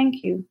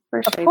 Thank you.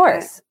 Appreciate of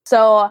course. That.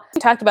 So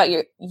you talked about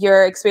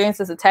your experience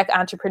as a tech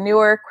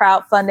entrepreneur,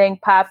 crowdfunding,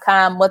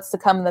 PopCom, what's to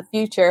come in the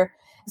future.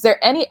 Is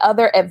there any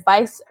other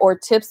advice or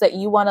tips that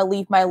you want to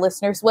leave my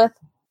listeners with?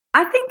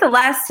 I think the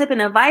last tip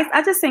and advice,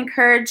 I just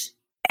encourage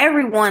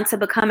everyone to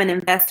become an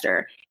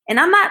investor. And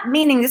I'm not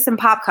meaning this in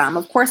PopCom.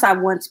 Of course, I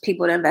want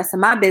people to invest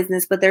in my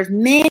business, but there's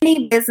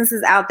many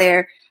businesses out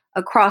there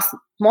across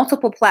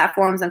multiple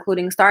platforms,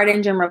 including Start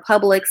Engine,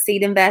 Republic,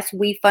 Seed Invest,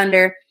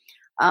 WeFunder,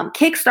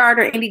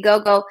 Kickstarter,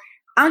 Indiegogo,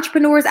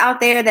 entrepreneurs out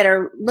there that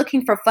are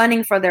looking for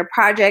funding for their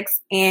projects,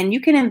 and you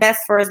can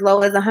invest for as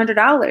low as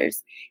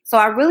 $100. So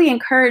I really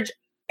encourage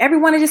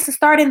everyone to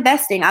start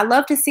investing. I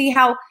love to see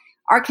how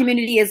our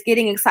community is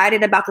getting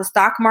excited about the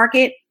stock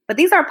market, but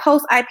these are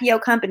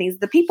post-IPO companies.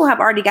 The people have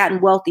already gotten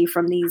wealthy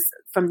from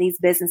these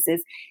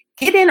businesses.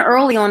 Get in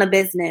early on a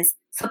business.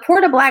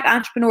 Support a Black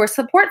entrepreneur.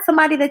 Support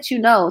somebody that you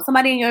know,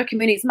 somebody in your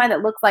community, somebody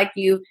that looks like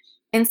you,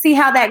 and see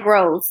how that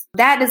grows.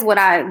 That is what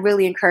I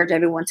really encourage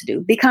everyone to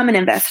do. Become an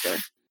investor.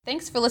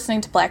 Thanks for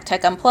listening to Black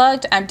Tech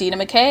Unplugged. I'm Dina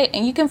McKay,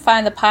 and you can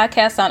find the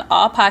podcast on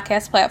all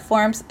podcast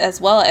platforms as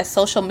well as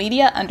social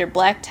media under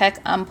Black Tech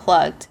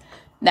Unplugged.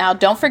 Now,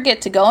 don't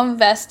forget to go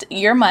invest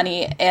your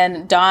money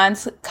in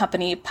Dawn's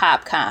company,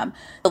 PopCom.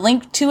 The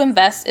link to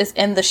invest is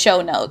in the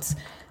show notes.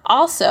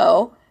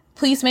 Also,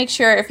 please make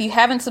sure, if you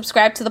haven't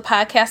subscribed to the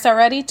podcast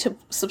already, to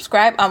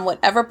subscribe on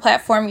whatever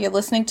platform you're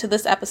listening to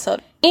this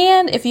episode.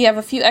 And if you have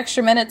a few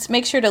extra minutes,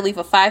 make sure to leave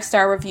a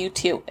 5-star review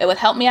too. It would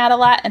help me out a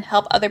lot and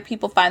help other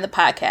people find the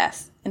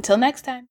podcast. Until next time.